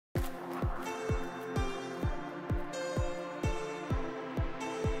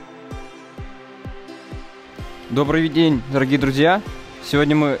Добрый день, дорогие друзья!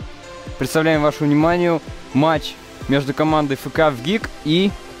 Сегодня мы представляем вашему вниманию матч между командой ФК Вгик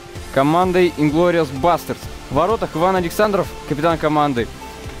и командой INGLORIUS BASTERDS. В воротах Иван Александров, капитан команды.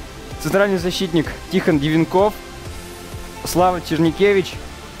 Центральный защитник Тихон Девенков, Слава Черникевич.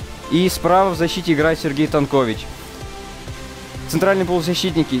 И справа в защите играет Сергей Танкович. Центральные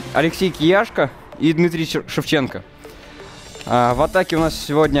полузащитники Алексей Кияшко и Дмитрий Шевченко. В атаке у нас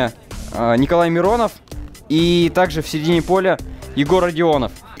сегодня Николай Миронов и также в середине поля Егор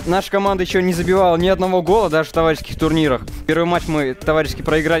Родионов. Наша команда еще не забивала ни одного гола, даже в товарищеских турнирах. Первый матч мы товарищески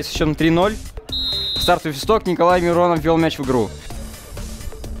проиграли с счетом 3-0. Стартовый свисток, Николай Миронов ввел мяч в игру.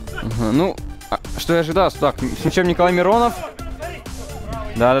 Ну, что я ожидал? Так, с мячом Николай Миронов.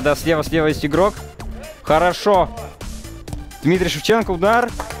 Да-да-да, слева есть игрок. Хорошо. Дмитрий Шевченко, удар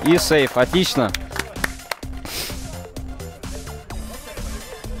и сейф. Отлично.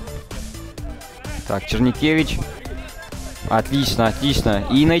 Так, Черникевич. Отлично, отлично.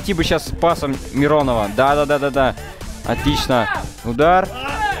 И найти бы сейчас пасом Миронова. Да. Отлично. Удар.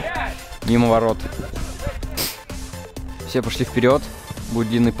 Мимо ворот. Все пошли вперед. Будет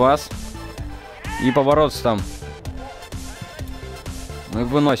длинный пас. И побороться там. Ну,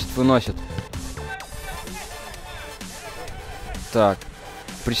 выносит. Так.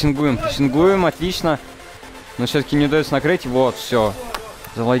 Прессингуем. Отлично. Но все-таки не удается накрыть. Вот, все.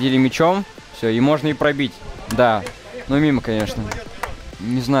 Завладели мячом. Все, и можно и пробить. Да. Ну, мимо, конечно.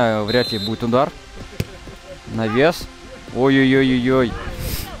 Не знаю, вряд ли будет удар. Навес. Ой-ой-ой-ой-ой.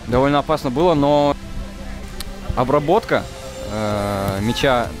 Довольно опасно было, но обработка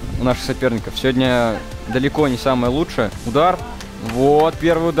мяча у наших соперников сегодня далеко не самая лучшая. Удар. Вот,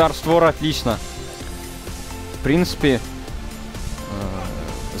 первый удар в створ, отлично. В принципе,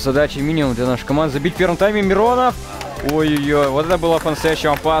 задача минимум для нашей команды. Забить в первом тайме Миронов. Ой-ой-ой, вот это было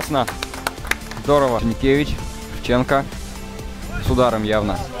по-настоящему опасно. Здорово. Черникевич, Шевченко. С ударом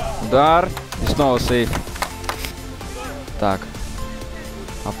явно. Удар. И снова сейф. Так.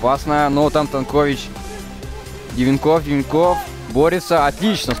 Опасно. Но там Танкович. Девенков. Борется.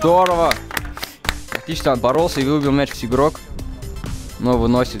 Отлично. Здорово. Отлично отборолся и выбил мяч с игрок. Но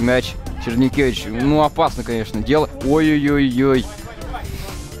выносит мяч Черникевич. Ну, опасно, конечно, дело. Ой-ой-ой-ой.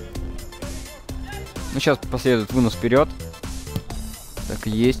 Ну, сейчас последует вынос вперед. Так и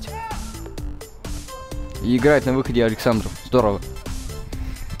есть. И играет на выходе Александров. Здорово.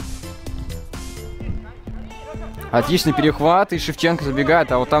 Отличный перехват. И Шевченко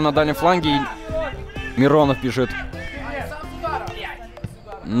забегает. А вот там на дальнем фланге Миронов бежит.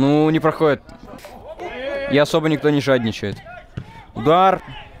 Ну, не проходит. И особо никто не жадничает. Удар.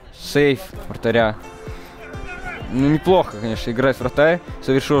 Сейф вратаря. Ну, неплохо, конечно, играет вратарь.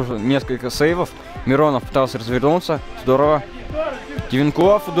 Совершил несколько сейвов. Миронов пытался развернуться. Здорово.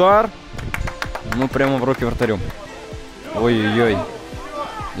 Девенков. Удар. Ну, прямо в руки вратарю. Ой-ой-ой.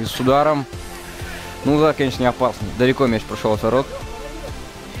 И с ударом. Ну, да, конечно, не опасно. Далеко мяч прошел от ворот.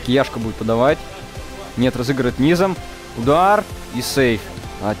 Кияшко будет подавать. Нет, разыгрывает низом. Удар и сейф.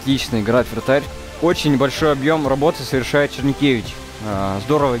 Отлично играет вратарь. Очень большой объем работы совершает Черникевич.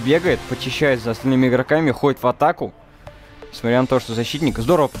 Здорово бегает, почищает за остальными игроками, ходит в атаку. Несмотря на то, что защитник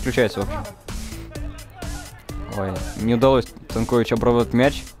здорово подключается вообще. Ой, не удалось Танкович обработать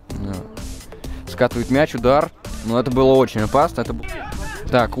мяч. Скатывает мяч, удар. Но это было очень опасно.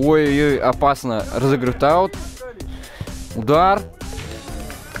 Так, ой-ой-ой, опасно. Разыгрывает аут. Удар.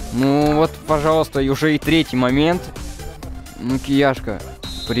 Ну вот, пожалуйста, уже и третий момент. Ну, Кияшко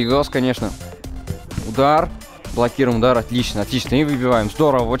привез, конечно. Удар. Блокируем удар. Отлично. И выбиваем.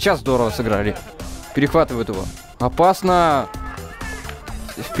 Здорово. Вот сейчас здорово сыграли. Перехватывает его. Опасно.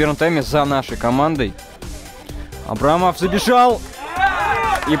 В первом тайме за нашей командой. Абрамов забежал.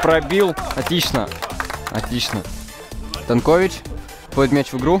 И пробил. Отлично. Танкович. Входит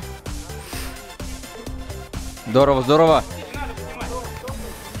мяч в игру. Здорово.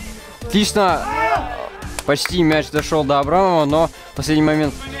 Отлично. Почти мяч дошел до Абрамова, но в последний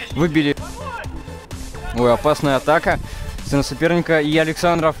момент выбили. Ой, опасная атака. Сын соперника. И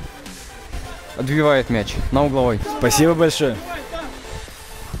Александров отбивает мяч на угловой. Спасибо большое.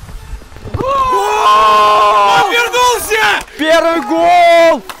 Вернулся! Первый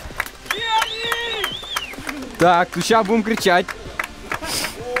гол! Так, сейчас будем кричать.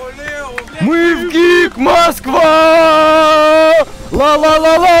 Мы Вгик, Москва!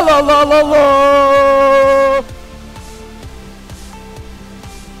 Ла-ла-ла-ла-ла-ла-ла-ла!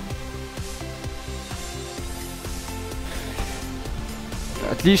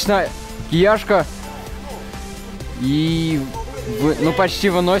 Отлично. Кияшко. И... ну, почти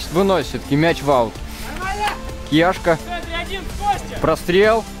выносит. Все-таки мяч в аут. Кияшко.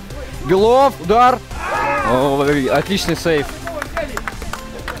 Прострел. Белов. Удар. Ой, отличный сейв.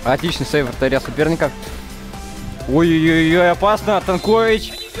 Отличный сейв вратаря соперника. Ой-ой-ой, опасно.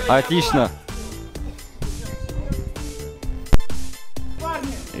 Танкович. Отлично.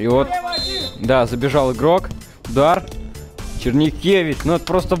 И вот, да, забежал игрок. Удар. Черникевич. Ну, это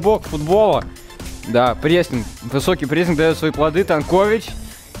просто бог футбола. Да, прессинг. Высокий прессинг дает свои плоды. Танкович.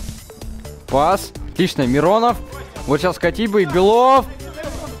 Пас. Отлично. Миронов. Вот сейчас Катиба и Белов.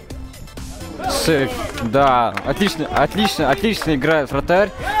 Сейф. Да, отлично, отлично, отлично играет вратарь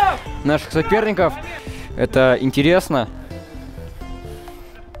наших соперников. Это интересно.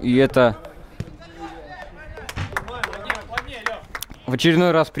 И это в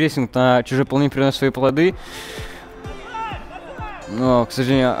очередной раз прессинг на чужой половине приносит свои плоды. Но, к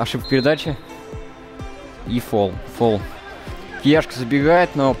сожалению, ошибка передачи. И фол. Фол. Кияшка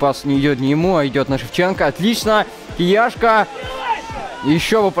забегает, но пас не идет не ему, а идет на Шевченко. Отлично. Кияшка.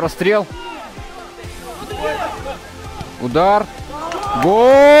 Еще бы прострел. Удар.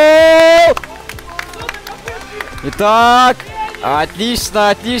 Гол! Итак, отлично,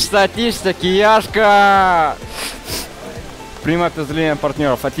 отлично, отлично. Кияшка. Принимает поздравления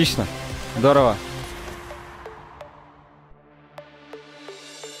партнеров. Отлично. Здорово.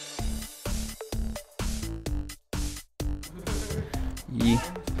 И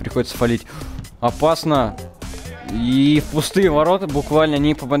приходится фалить. Опасно. И в пустые ворота буквально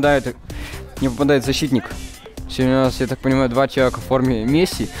не попадает защитник. Сегодня у нас, я так понимаю, 2 человека в форме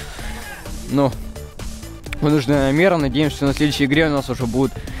Месси. Но вынужденная мера. Надеемся, что на следующей игре у нас уже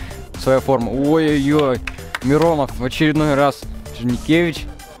будет своя форма. Ой-ой-ой. Миронов в очередной раз. Черникевич.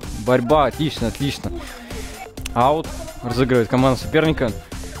 Борьба. Отлично, отлично. Аут. Разыгрывает команда соперника.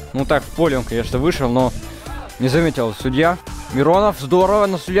 Ну так, в поле он, конечно, вышел, но не заметил судья. Миронов. Здорово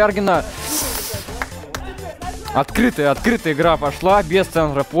на Суляргина. Открытая игра пошла. Без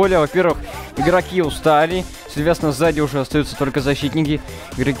центра поля. Во-первых, игроки устали. Соответственно, сзади уже остаются только защитники.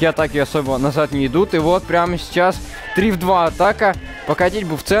 Игроки атаки особо назад не идут. И вот прямо сейчас 3 в 2 атака. Покатить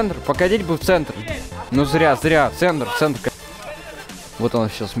бы в центр, покатить бы в центр. Ну зря. Центр. Вот он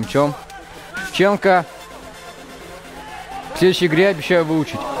сейчас с мячом. Шевченко. В следующей игре обещаю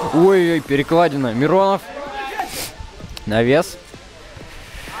выучить. Ой-ой, перекладина. Миронов. Навес.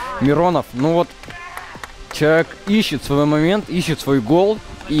 Миронов. Ну вот, человек ищет свой момент, ищет свой гол.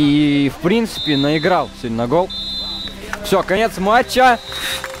 И, в принципе, наиграл сегодня на гол. Все, конец матча.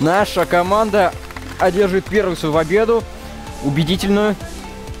 Наша команда одержит первую свою победу. Убедительную.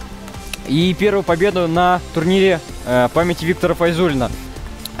 И первую победу на турнире памяти Виктора Файзулина.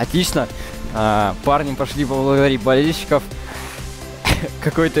 Отлично. Парни пошли поблагодарить болельщиков.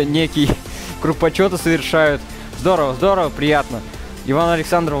 Какой-то некий круг почета совершают. Здорово, здорово, приятно. Ивана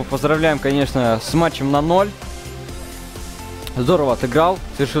Александрова поздравляем, конечно, с матчем на 0. Здорово отыграл,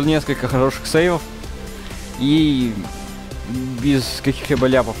 совершил несколько хороших сейвов и без каких-либо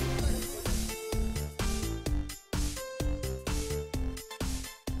ляпов.